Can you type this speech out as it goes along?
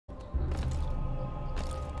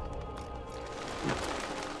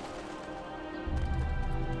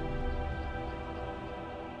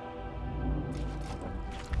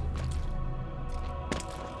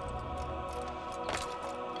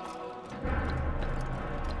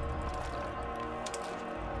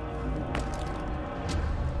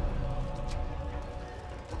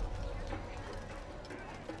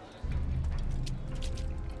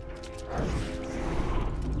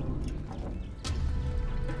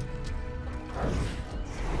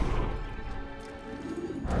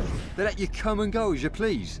They let you come and go as you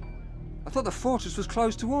please. I thought the fortress was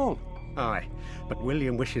closed to all. Aye, but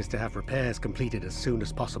William wishes to have repairs completed as soon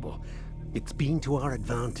as possible. It's been to our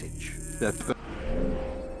advantage. The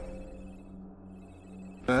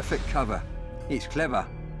perfect cover. It's clever.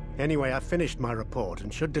 Anyway, I've finished my report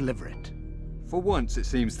and should deliver it. For once, it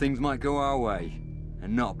seems things might go our way,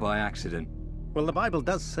 and not by accident. Well, the Bible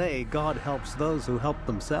does say God helps those who help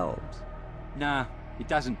themselves. Nah, it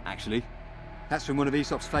doesn't, actually. That's from one of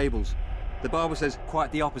Aesop's fables. The Bible says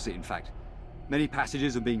quite the opposite, in fact. Many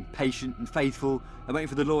passages of being patient and faithful and waiting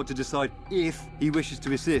for the Lord to decide if he wishes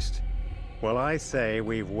to assist. Well, I say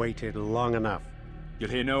we've waited long enough.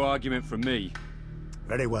 You'll hear no argument from me.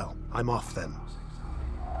 Very well. I'm off then.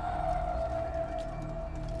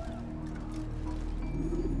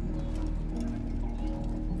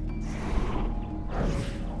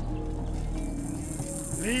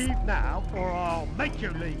 Leave now, or I'll make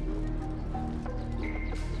you leave.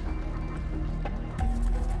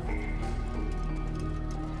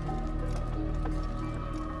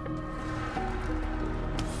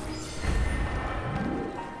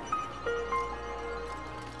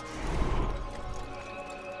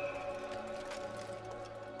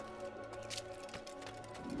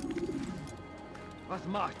 Was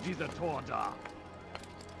macht dieser Tor da?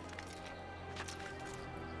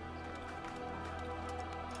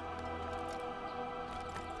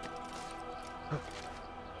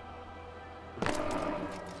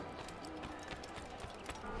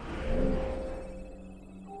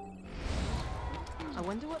 I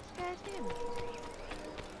wonder what scared him.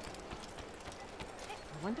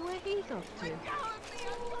 I wonder where he's off to.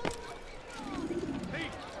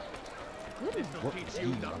 Goodness. What teach you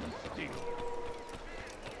not to steal?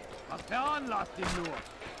 Was veranlasst ihn nur?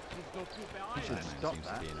 You should stop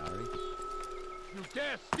that. You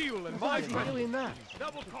dare steal in my presence? Doing that?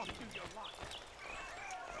 Double cost you your life.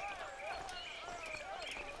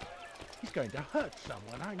 He's going to hurt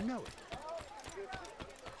someone, I know it.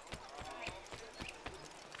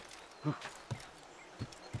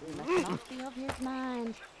 He must not be of his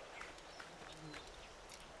mind.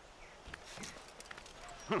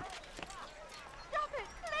 Stop it,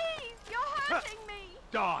 please! You're hurting me!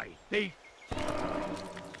 Die, thief!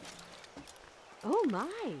 Oh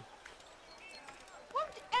my!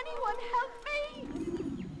 Won't anyone help me?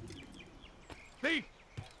 Thief!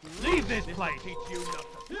 Leave this place! Teach you not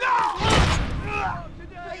to... No!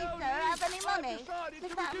 Please, sir, have any money? The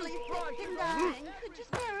family's sick and dying. Could you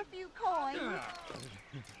spare a few coins?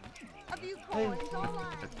 A few coins, all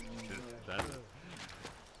right.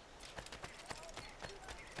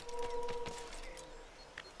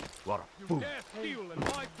 What a fool! You dare steal in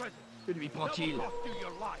my presence! Double cost you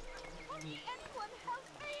your life! Won't anyone help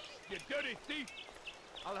me? You dirty thief!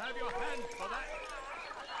 I'll have your hands for that!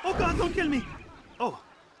 Oh God, don't kill me! Oh,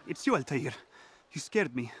 it's you, Altair. You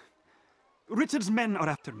scared me. Richard's men are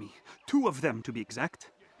after me. 2 of them, to be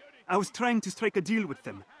exact. I was trying to strike a deal with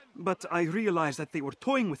them, but I realized that they were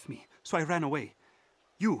toying with me, so I ran away.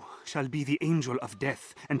 You shall be the angel of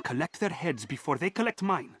death and collect their heads before they collect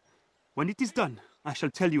mine. When it is done, I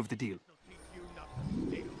shall tell you of the deal.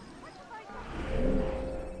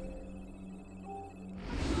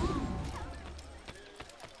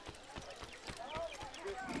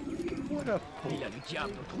 What a fool! Il a le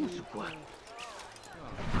diable aux trousses ou quoi?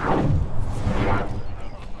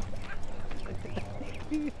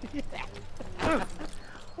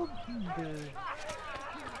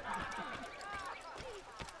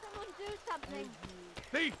 Someone do something.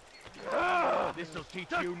 Thief! This'll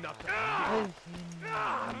teach you nothing.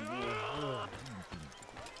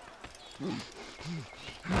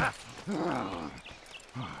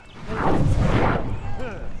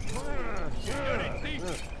 Dirty thief!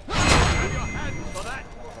 Have your hands for that!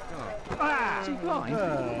 Is he blind?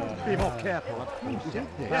 Be more careful.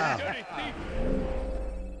 Dirty thief!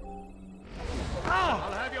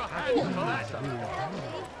 I'll have your hands for that!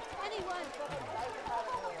 Anyone?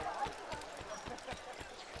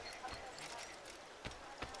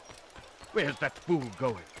 Where's that fool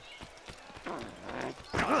going?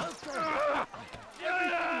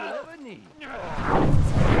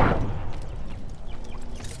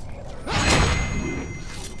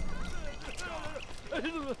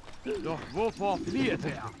 Doch wovor flieht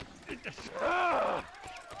er?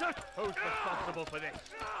 Who's responsible for this?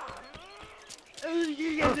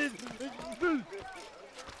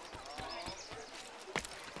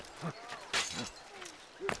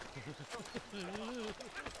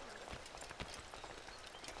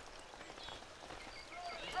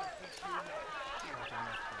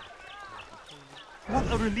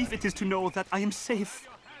 What a relief it is to know that I am safe.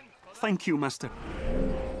 Thank you, Master.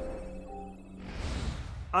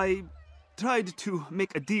 I tried to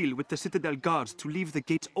make a deal with the Citadel guards to leave the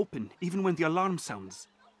gates open even when the alarm sounds.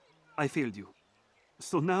 I failed you.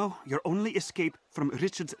 So now, your only escape from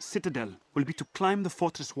Richard's Citadel will be to climb the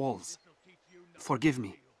fortress walls. Forgive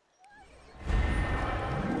me.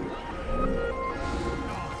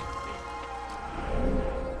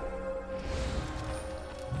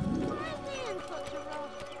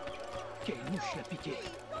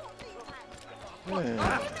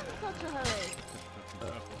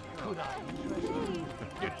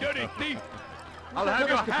 You dirty thief! I'll have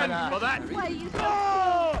your hand for that! Why are you so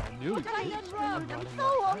Tired road, I'm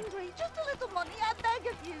so hungry. Just a little money, I beg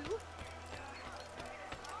of you.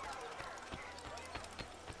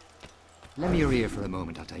 Lend me your ear for a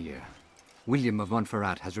moment, Altair. William of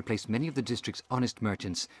Montferrat has replaced many of the district's honest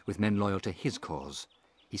merchants with men loyal to his cause.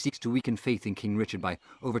 He seeks to weaken faith in King Richard by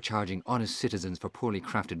overcharging honest citizens for poorly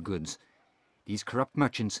crafted goods. These corrupt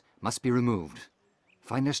merchants must be removed.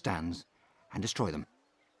 Find their stands and destroy them.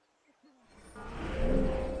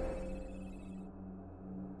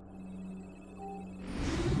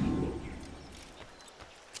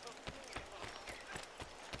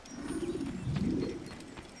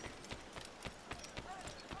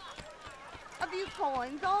 A few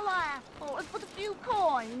coins, all I ask for is but a few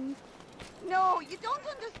coins. No, you don't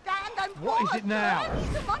understand. I'm poor. What is it now? I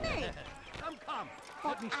need the money. Come.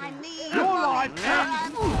 But I need You're money. like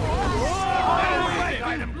I'm poor.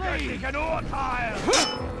 Take an ore tile!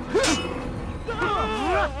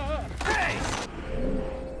 Hey!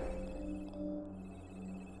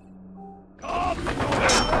 Come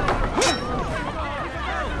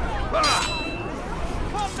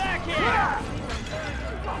back here!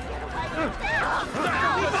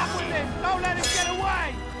 Keep up with him! Don't let him get away!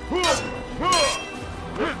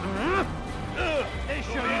 This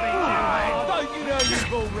shouldn't be too late. Don't you know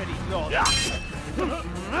you've already lost?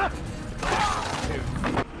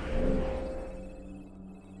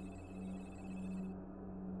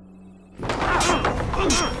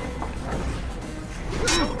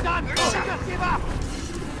 Done! Just give up!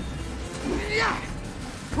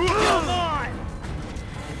 You're mine!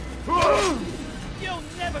 You'll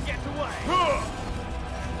never get away!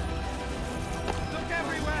 Look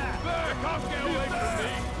everywhere! There, come get away from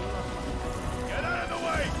me! Get out of the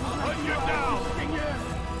way! I'll hunt you down!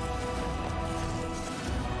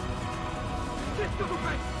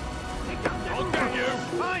 I'll get you!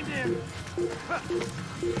 Find him!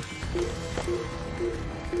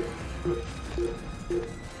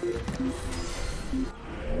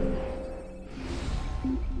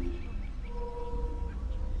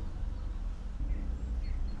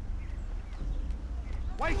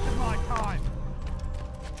 Wasting my time!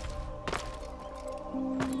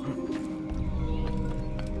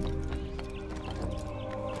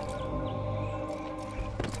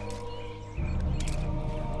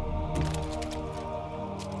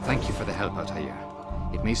 Thank you for the help, Altair.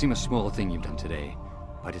 It may seem a small thing you've done today,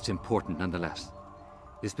 but it's important nonetheless.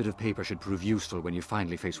 This bit of paper should prove useful when you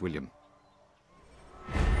finally face William.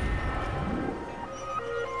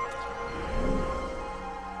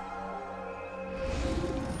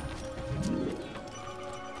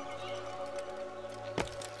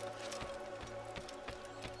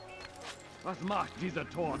 Was macht dieser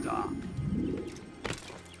Tor da?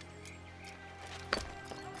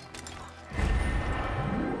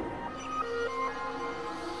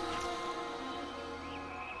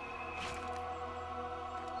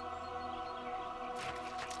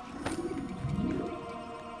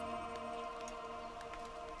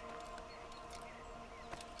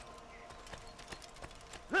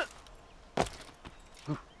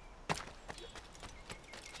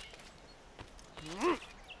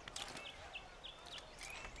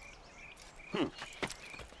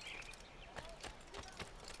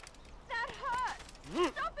 That hurts!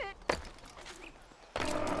 Stop it!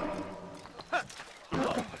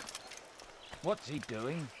 What's he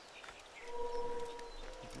doing?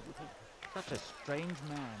 Such a strange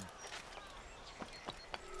man.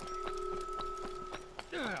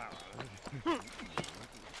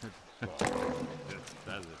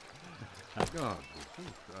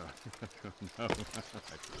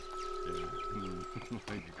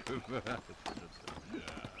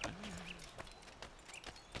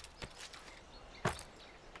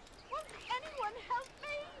 Won't anyone help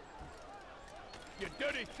me? You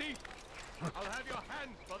dirty thief! I'll have your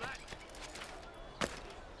hands for that!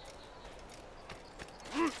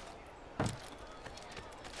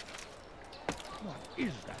 What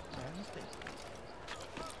is that man thing?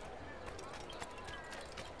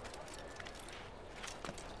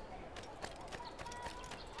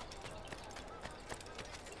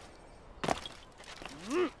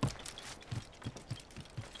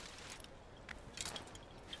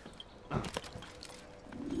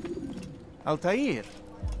 Altair,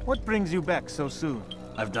 what brings you back so soon?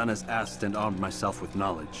 I've done as asked and armed myself with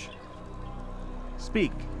knowledge.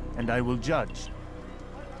 Speak, and I will judge.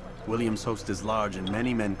 William's host is large and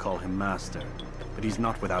many men call him master, but he's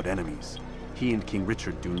not without enemies. He and King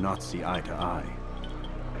Richard do not see eye to eye.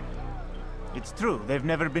 It's true, they've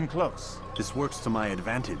never been close. This works to my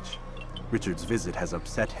advantage. Richard's visit has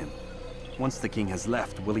upset him. Once the king has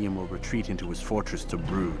left, William will retreat into his fortress to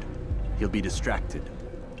brood. He'll be distracted.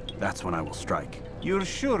 That's when I will strike. You're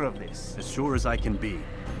sure of this? As sure as I can be.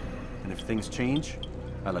 And if things change,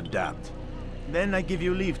 I'll adapt. Then I give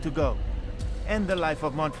you leave to go. End the life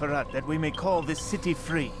of Montferrat, that we may call this city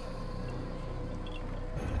free.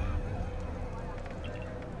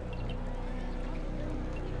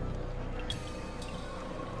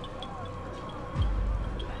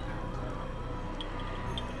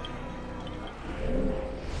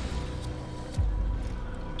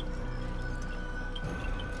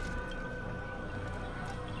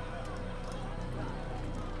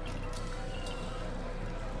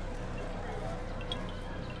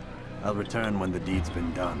 I'll return when the deed's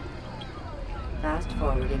been done. Fast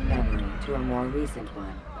forward in memory to a more recent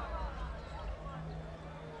one.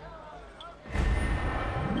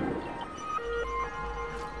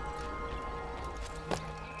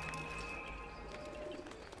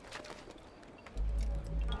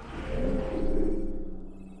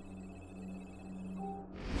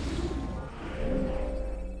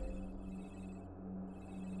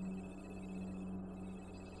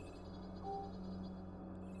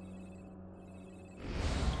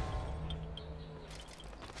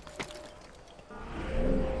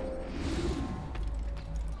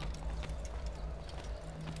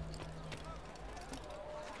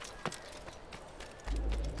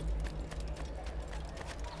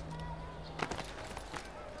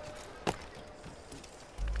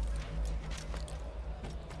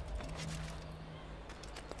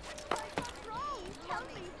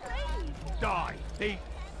 Die, thief!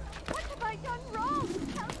 What have I done wrong?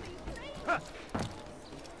 Tell me, please.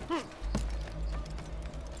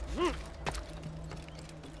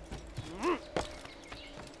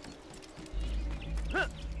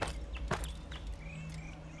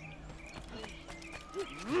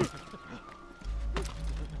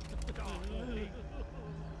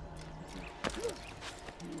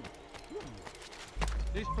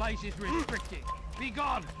 This place is restricted. Be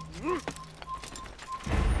gone!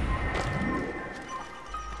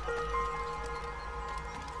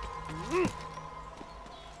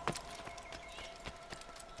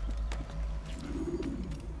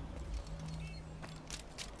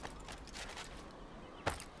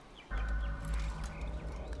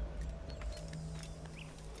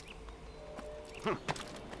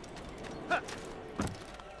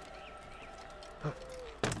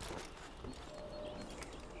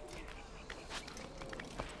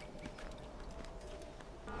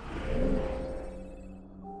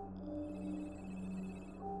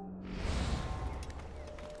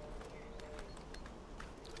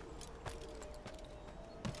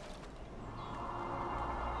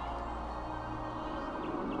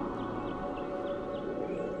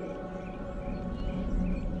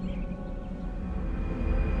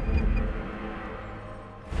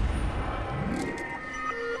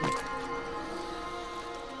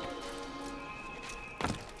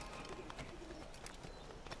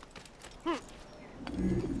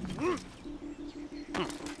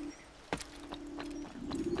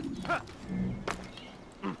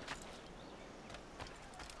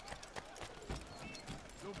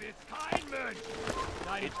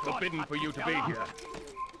 It's forbidden for you to be here.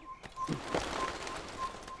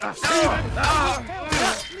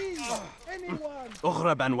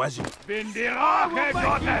 Ukhra ban wajib. Bindirake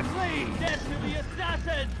goddess! Death to the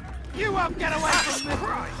assassin! You won't get away from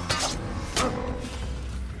this!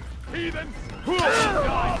 Heathen! Look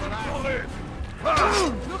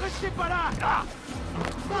at Shipara!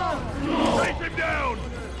 Take him down!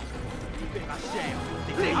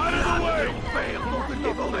 Out of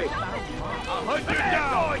the way! I'll hunt you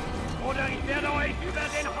down! Oder ich werde euch über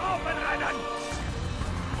den Haufen rennen!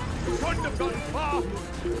 You couldn't have gotten far!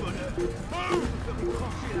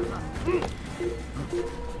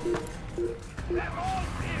 They're all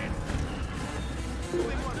in!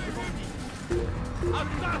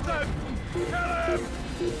 Assassin! Kill him!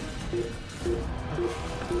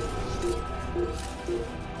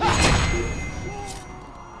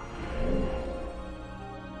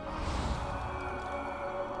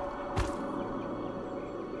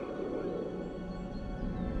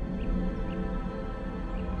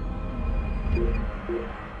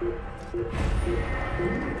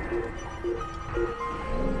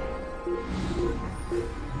 Lost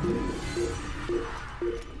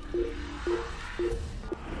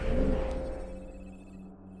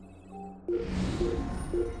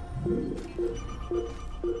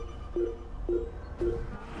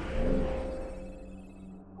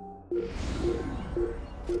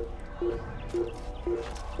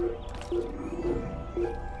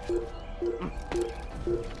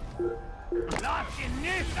in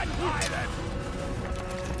this and violence!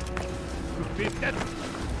 To business!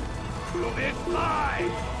 To this lie!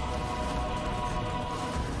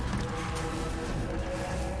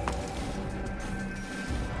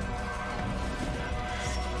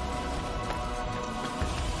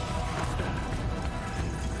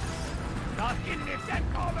 Lost in this and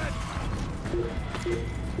common!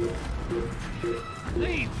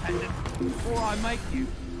 Leave, peasant, before I make you.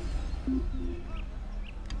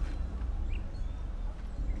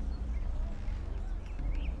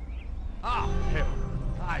 Ah, hell.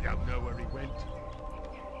 I don't know where he went.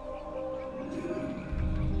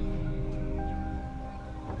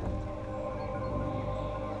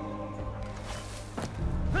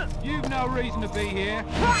 You've no reason to be here. Be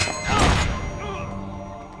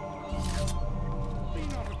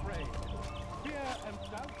not afraid. Fear and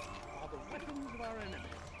doubt are the weapons of our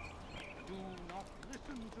enemies. Do not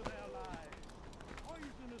listen to their lies.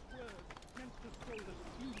 Poisonous words meant to sow the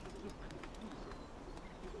seeds of confusion.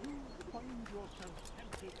 If you find yourself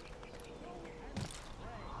tempted, go and pray.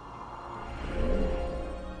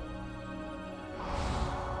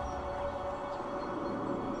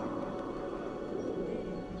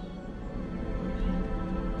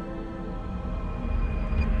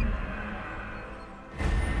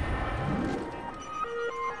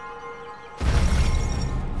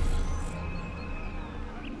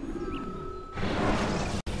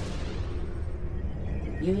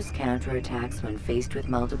 Use counterattacks when faced with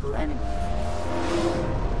multiple enemies.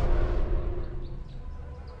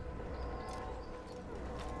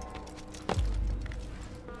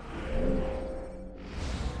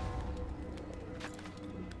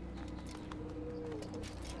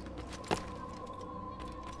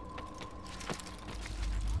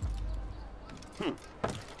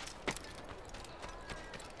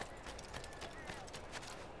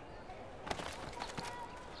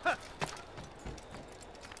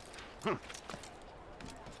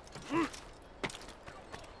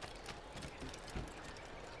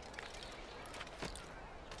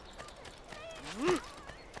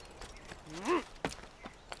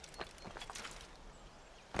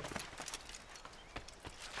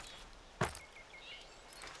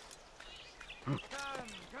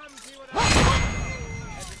 Come see what I do.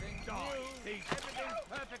 Everything's new. Everything's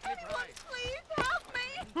perfectly priced. Please help me!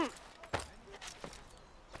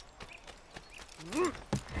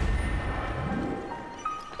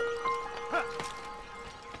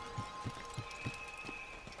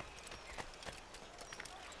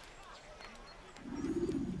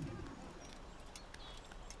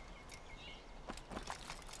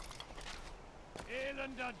 Ill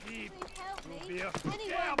and deep. Please help me. You'll be a Anyone.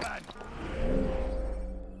 scareman.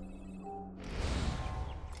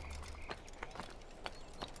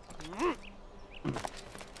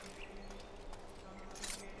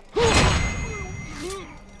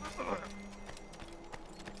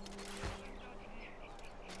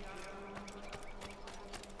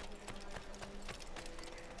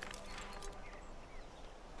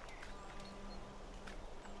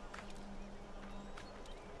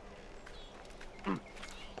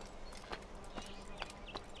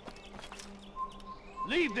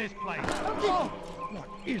 Leave this place! Oh, what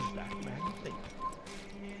is that man think?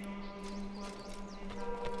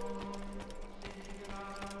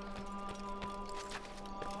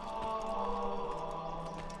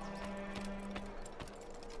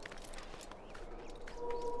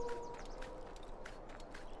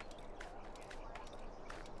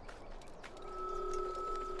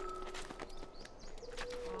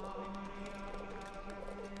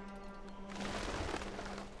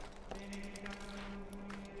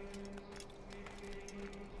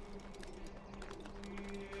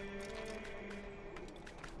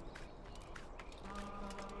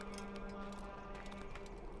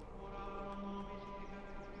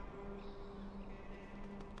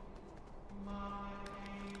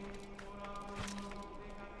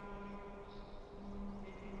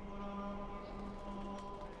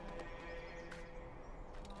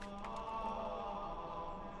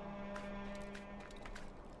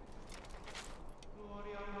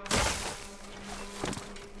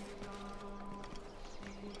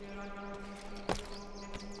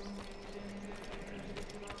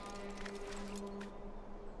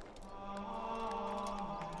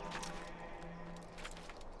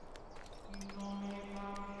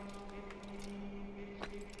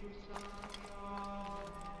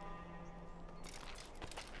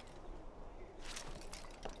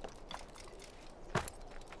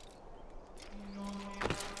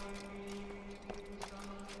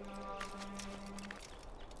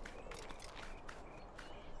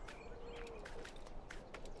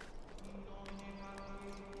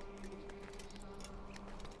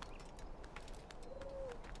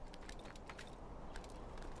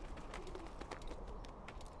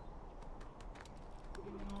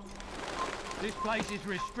 place is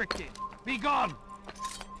restricted. Be gone!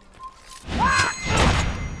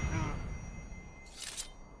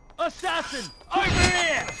 Assassin! Over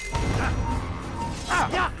here!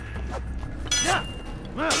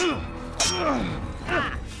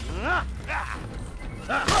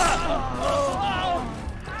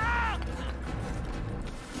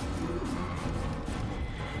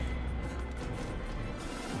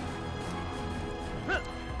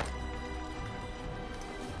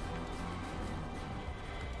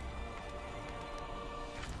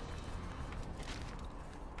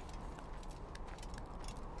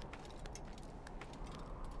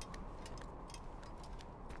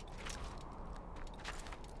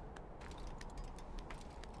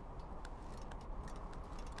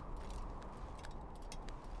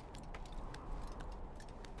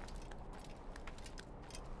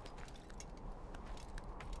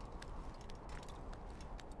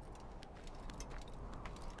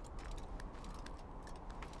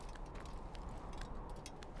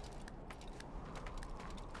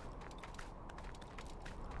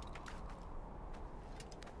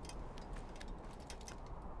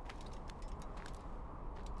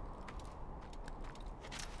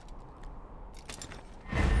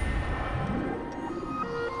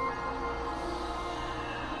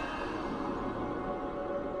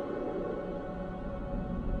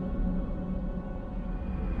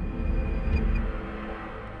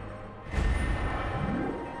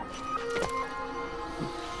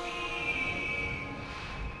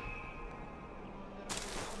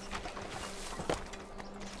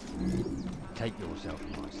 Take yourself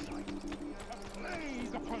from my sight. A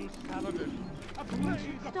plague upon Skarlet! A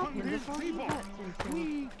plague upon his people!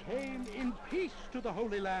 We came in peace to the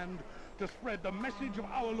Holy Land to spread the message of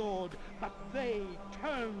our Lord, but they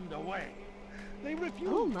turned away. They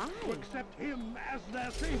refused to accept him as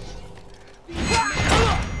their savior. These men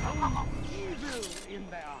found evil in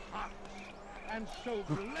their hearts. And so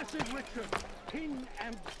blessed Richard, King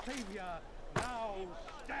and Savior, now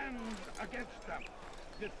stands against them,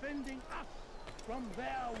 defending us from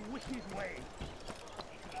their wicked ways.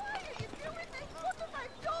 Why are you doing this? What have I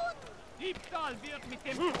done? Diebstahl wird mit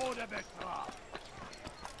dem Tode bestraft.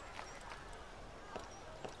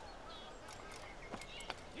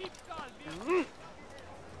 Diebstahl wird...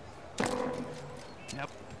 Yep.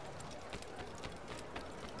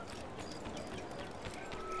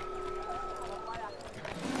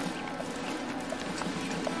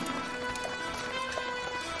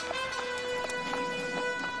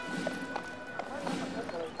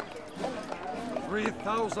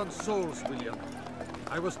 3,000 souls, William.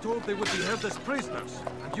 I was told they would be held as prisoners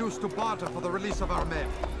and used to barter for the release of our men.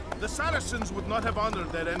 The Saracens would not have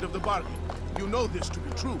honored their end of the bargain. You know this to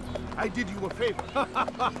be true. I did you a favor.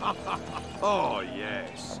 Oh,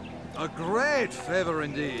 yes. A great favor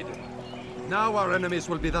indeed. Now our enemies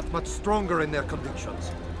will be that much stronger in their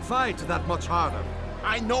convictions. Fight that much harder.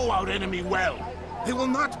 I know our enemy well. They will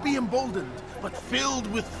not be emboldened, but filled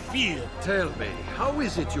with fear. Tell me, how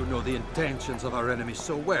is it you know the intentions of our enemies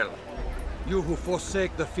so well? You who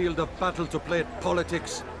forsake the field of battle to play at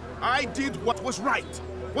politics? I did what was right,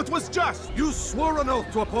 what was just. You swore an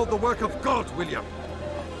oath to uphold the work of God, William.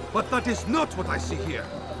 But that is not what I see here.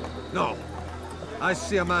 No, I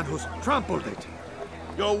see a man who's trampled it.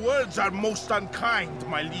 Your words are most unkind,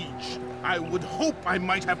 my liege. I would hope I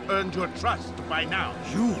might have earned your trust by now.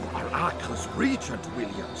 You are Acre's regent,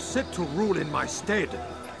 William, set to rule in my stead.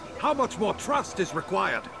 How much more trust is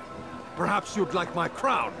required? Perhaps you'd like my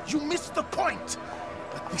crown. You missed the point!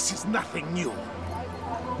 But this is nothing new.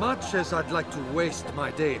 Much as I'd like to waste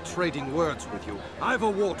my day trading words with you, I've a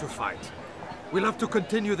war to fight. We'll have to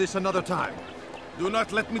continue this another time. Do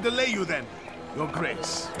not let me delay you then, Your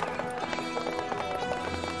Grace.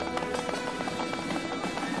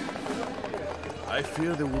 I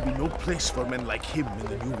fear there will be no place for men like him in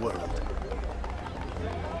the New World.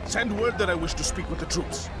 Send word that I wish to speak with the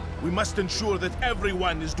troops. We must ensure that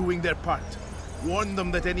everyone is doing their part. Warn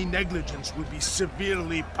them that any negligence will be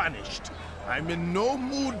severely punished. I'm in no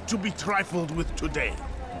mood to be trifled with today.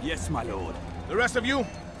 Yes, my lord. The rest of you,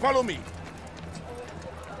 follow me.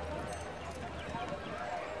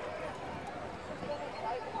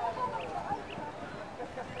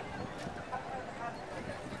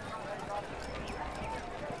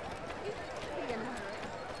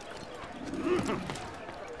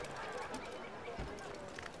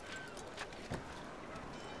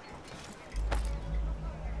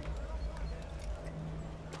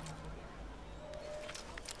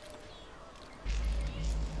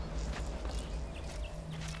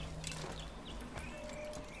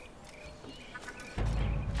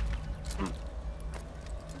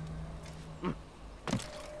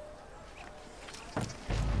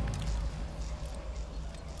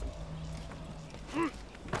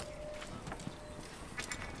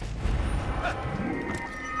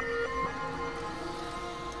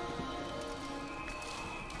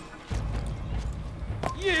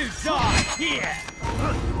 Here!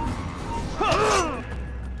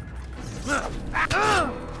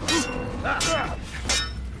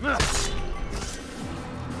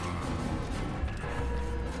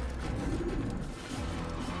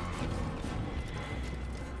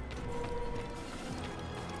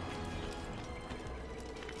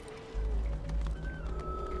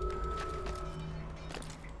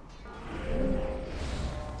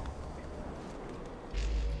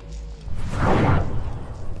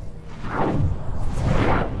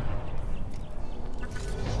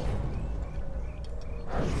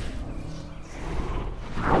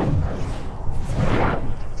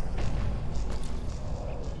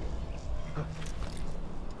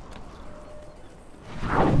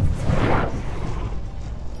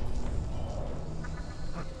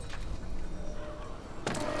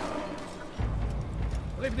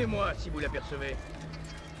 Prévenez-moi si vous l'apercevez.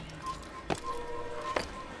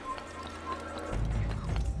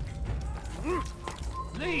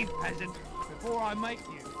 Leave, peasant, before I make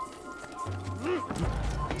you.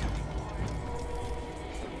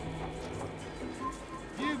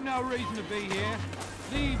 You've no reason to be here.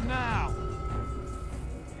 Leave now.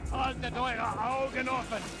 Haltet eure Augen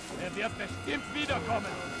offen. Wird bestimmt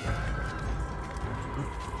wiederkommen.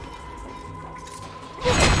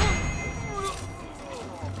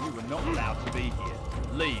 You were not allowed to be here.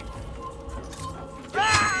 Leave.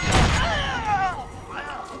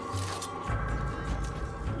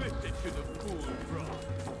 Listen to the fool cry.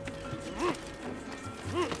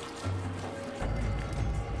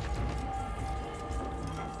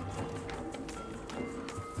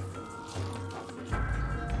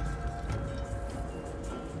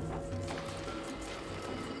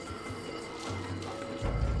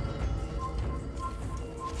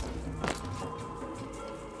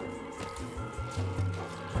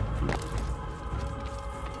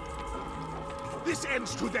 This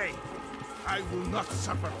ends today. I will not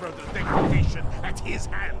suffer further degradation at his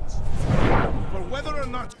hands. For whether or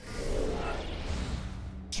not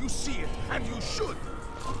you see it, and you should,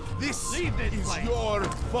 this is your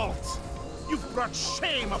fault. You've brought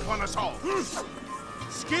shame upon us all.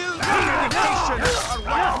 Skill and dedication are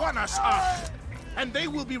what won us up, and they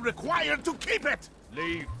will be required to keep it.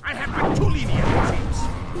 Leave. I have been too lenient, it seems,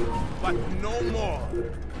 but no more.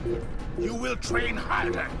 You will train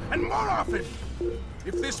harder and more often.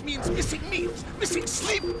 If this means missing meals, missing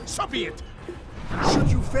sleep, so be it. Should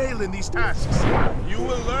you fail in these tasks, you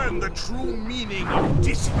will learn the true meaning of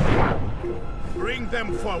discipline. Bring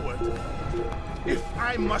them forward. If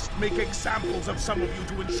I must make examples of some of you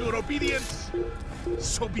to ensure obedience,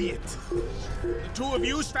 so be it. The two of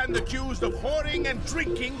you stand accused of whoring and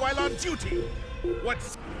drinking while on duty. What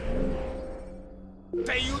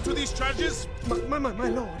say you to these charges? My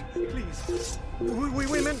lord, please.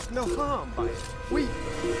 We meant no harm by it. We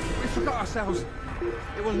forgot ourselves.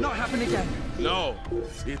 It will not happen again. No,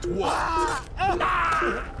 it won't.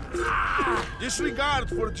 Disregard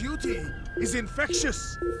for duty is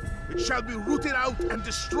infectious. It shall be rooted out and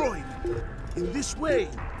destroyed. In this way,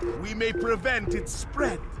 we may prevent its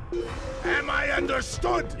spread. Am I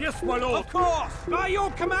understood? Yes, my lord. Of course! By your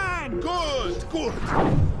command! Good, good.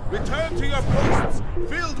 Return to your posts,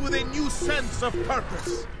 filled with a new sense of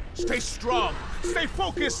purpose. Stay strong, stay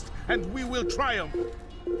focused, and we will triumph.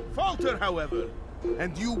 Falter, however,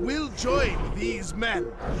 and you will join these men.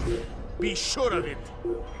 Be sure of it.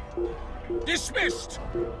 Dismissed!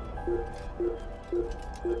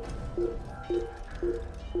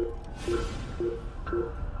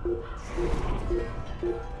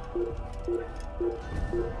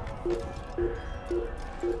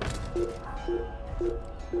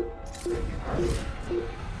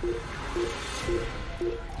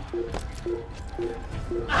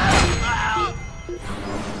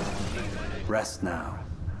 Rest now.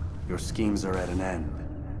 Your schemes are at an end.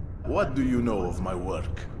 What do you know of my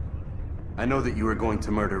work? I know that you are going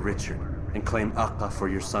to murder Richard and claim Acre for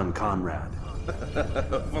your son Conrad.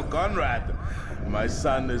 For Conrad, my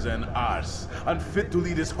son is an arse, unfit to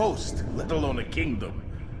lead his host, let alone a kingdom.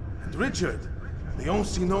 And Richard, the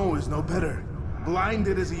Ancien is no better,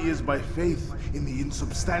 blinded as he is by faith in the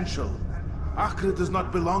insubstantial. Acre does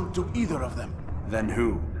not belong to either of them. Then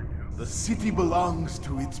who? The city belongs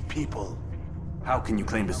to its people. How can you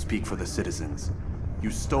claim to speak for the citizens? You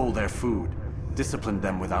stole their food, disciplined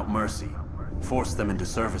them without mercy, forced them into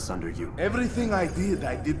service under you. Everything I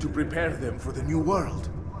did to prepare them for the new world.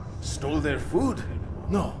 Stole their food?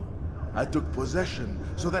 No. I took possession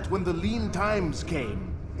so that when the lean times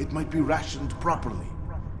came, it might be rationed properly.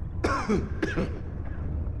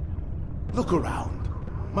 Look around.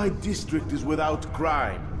 My district is without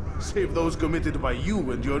crime, save those committed by you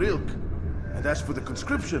and your ilk. And as for the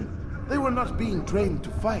conscription, They were not being trained to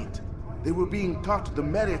fight. They were being taught the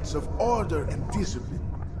merits of order and discipline.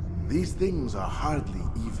 These things are hardly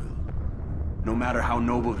evil. No matter how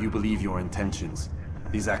noble you believe your intentions,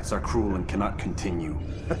 these acts are cruel and cannot continue.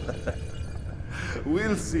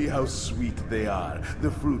 We'll see how sweet they are,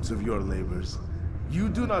 the fruits of your labors. You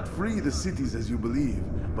do not free the cities as you believe,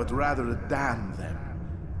 but rather damn them.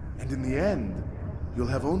 And in the end, you'll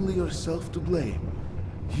have only yourself to blame.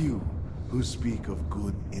 You who speak of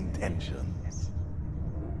good intentions.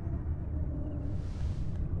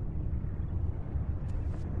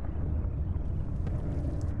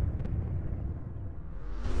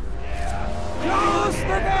 Close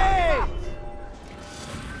the gate!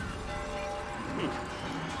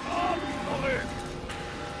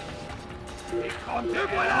 Le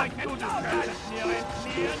voilà tout de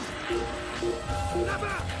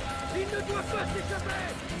Là-bas! Il ne doit pas s'échapper!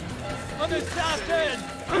 On assassin!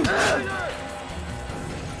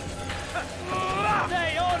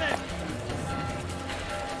 Stay on it!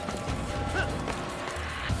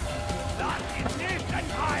 That is Nathan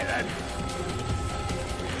Highland!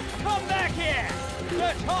 Come back here!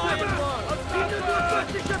 Search high and low! Il ne doit pas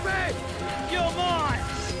s'échapper! You're mine!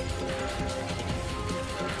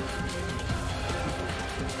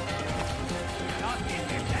 That is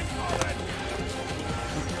Nathan Highland!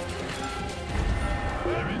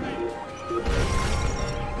 Where is he?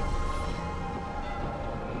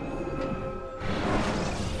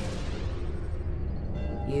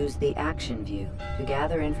 Use the action view to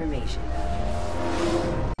gather information.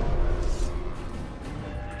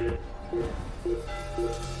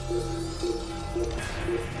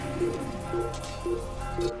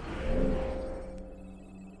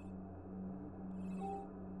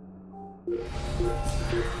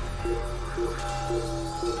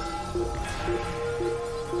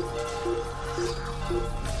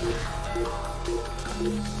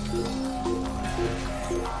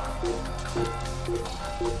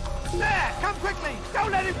 There! Come quickly!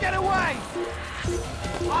 Don't let him get away!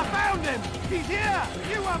 I found him! He's here!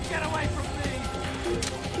 You won't get away from me!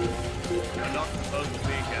 You're not supposed to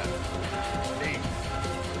be here. Leave.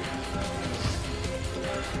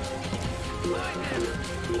 Find him!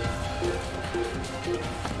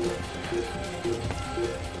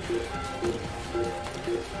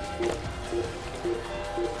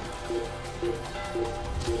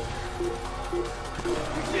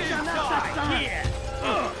 Here!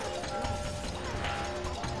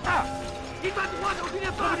 Il va droit dans une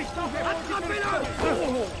impasse! Attrapez-le!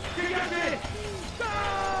 Dégagez!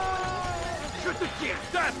 Je te tiens!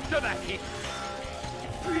 Death to the hip!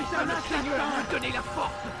 Puissant Seigneur me donner la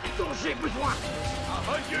force dont j'ai besoin! I'll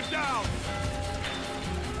hunt you down!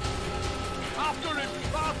 After him,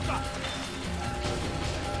 faster!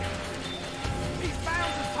 He's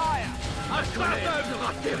bound to tire! Un Ça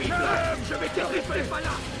sera terrible! Je vais t'égriffer pas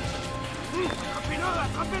là! Attrapez-le!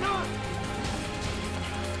 Attrapez-le!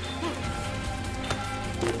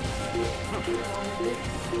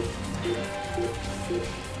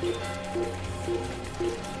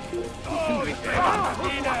 Oh, il fait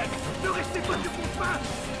ne restez pas sur mon chemin!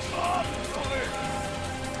 Oh, sorry!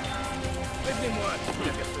 Prévenez-moi si vous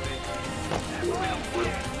l'apercevez!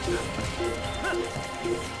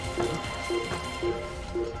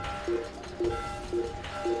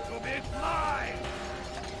 It's mine!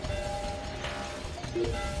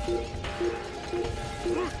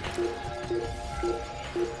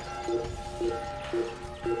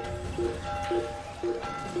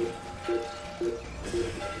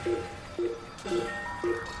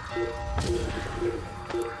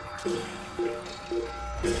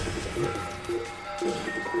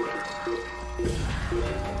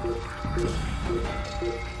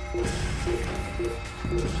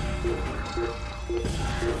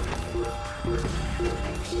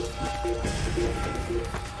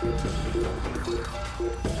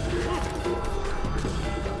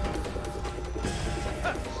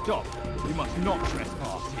 Stop! You must not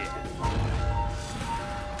trespass here.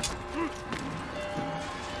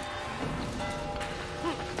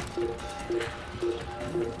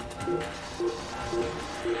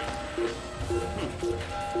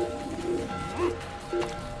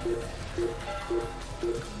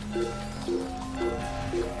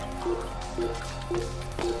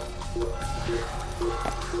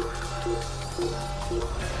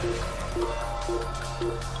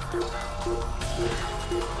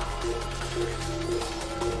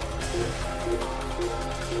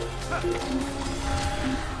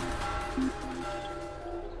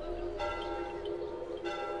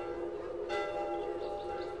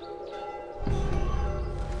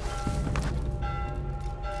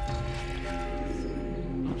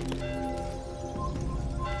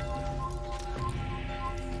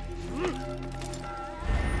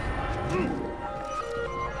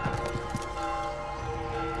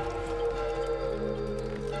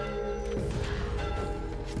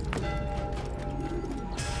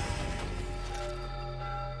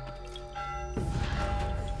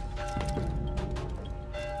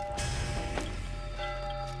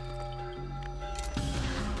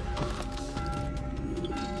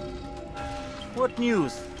 What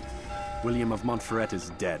news? William of Montferrat is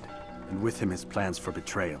dead, and with him his plans for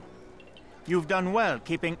betrayal. You've done well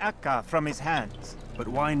keeping Acre from his hands. But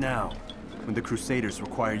why now, when the Crusaders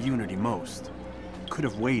require unity most? Could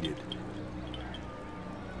have waited.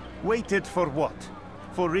 Waited for what?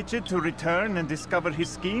 For Richard to return and discover his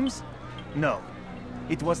schemes? No.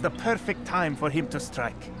 It was the perfect time for him to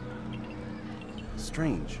strike.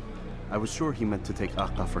 Strange. I was sure he meant to take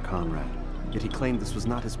Acre for Conrad, yet he claimed this was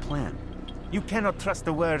not his plan. You cannot trust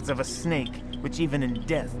the words of a snake, which even in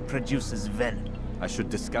death produces venom. I should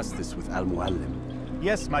discuss this with Al-Muallim.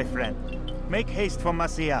 Yes, my friend. Make haste for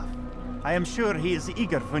Masyaf. I am sure he is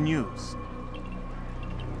eager for news.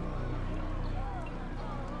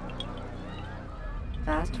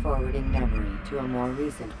 Fast-forwarding memory to a more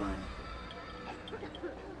recent one.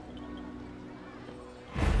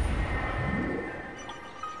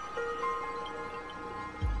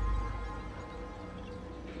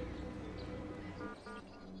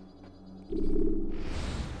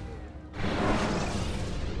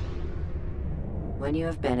 When you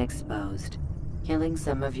have been exposed, killing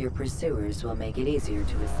some of your pursuers will make it easier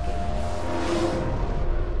to escape.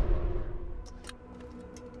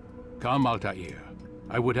 Come, Altair.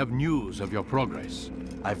 I would have news of your progress.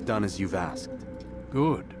 I've done as you've asked.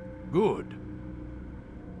 Good, good.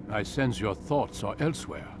 I sense your thoughts are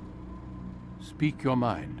elsewhere. Speak your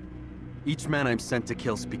mind. Each man I'm sent to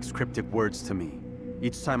kill speaks cryptic words to me.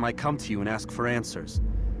 Each time I come to you and ask for answers.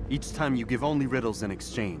 Each time you give only riddles in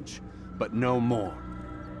exchange, but no more.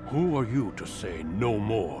 Who are you to say no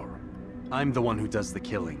more? I'm the one who does the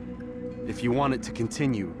killing. If you want it to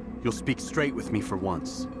continue, you'll speak straight with me for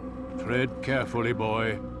once. Tread carefully,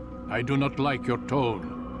 boy. I do not like your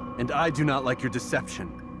tone. And I do not like your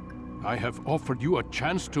deception. I have offered you a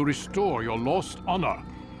chance to restore your lost honor.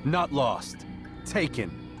 Not lost.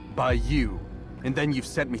 Taken. By you. And then you've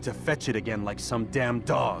sent me to fetch it again like some damn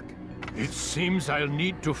dog. It seems I'll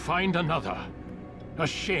need to find another. A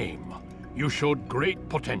shame. You showed great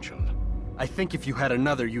potential. I think if you had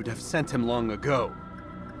another, you'd have sent him long ago.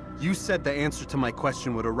 You said the answer to my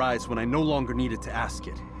question would arise when I no longer needed to ask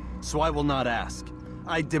it. So I will not ask.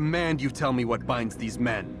 I demand you tell me what binds these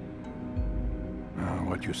men.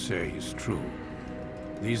 What you say is true.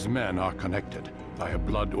 These men are connected by a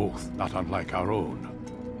blood oath not unlike our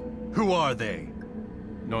own. Who are they?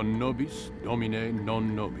 Non nobis, domine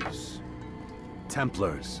non nobis.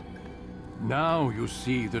 Templars. Now you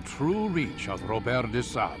see the true reach of Robert de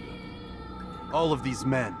Sade. All of these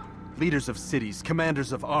men, leaders of cities,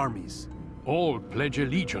 commanders of armies. All pledge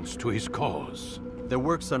allegiance to his cause. Their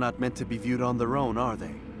works are not meant to be viewed on their own, are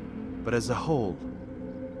they? But as a whole,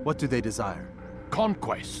 what do they desire?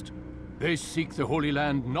 Conquest. They seek the Holy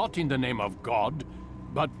Land not in the name of God,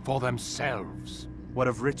 but for themselves. What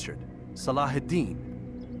of Richard? Salah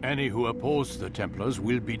ad-Din? Any who oppose the Templars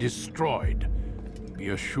will be destroyed. Be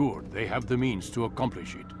assured they have the means to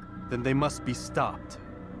accomplish it. Then they must be stopped.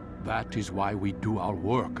 That is why we do our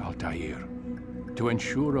work, Altair. To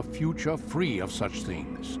ensure a future free of such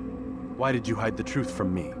things. Why did you hide the truth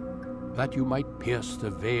from me? That you might pierce the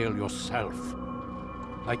veil yourself.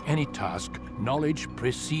 Like any task, knowledge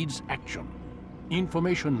precedes action.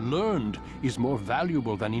 Information learned is more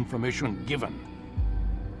valuable than information given.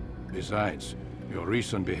 Besides, your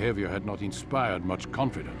recent behavior had not inspired much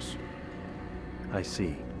confidence. I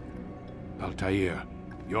see. Altair,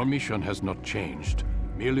 your mission has not changed.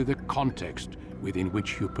 Merely the context within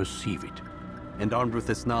which you perceive it. And armed with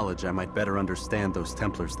this knowledge, I might better understand those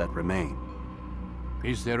Templars that remain.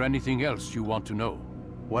 Is there anything else you want to know?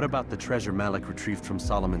 What about the treasure Malik retrieved from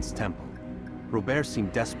Solomon's temple? Robert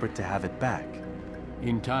seemed desperate to have it back.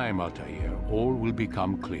 In time, Altair, all will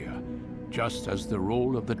become clear. Just as the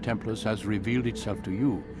role of the Templars has revealed itself to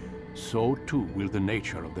you, so too will the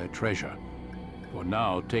nature of their treasure. For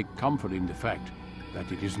now, take comfort in the fact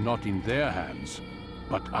that it is not in their hands,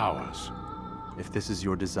 but ours. If this is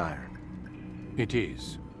your desire. It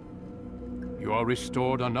is. You are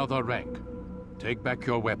restored another rank. Take back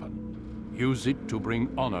your weapon. Use it to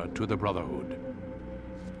bring honor to the Brotherhood.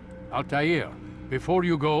 Altair, before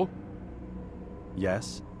you go...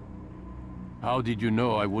 Yes? How did you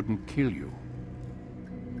know I wouldn't kill you?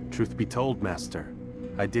 Truth be told, Master,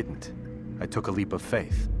 I didn't. I took a leap of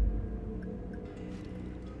faith.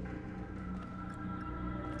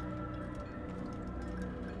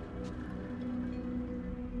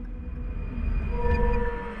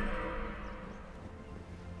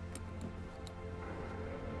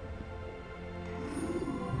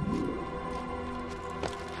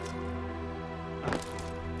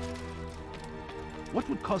 What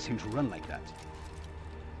would cause him to run like that?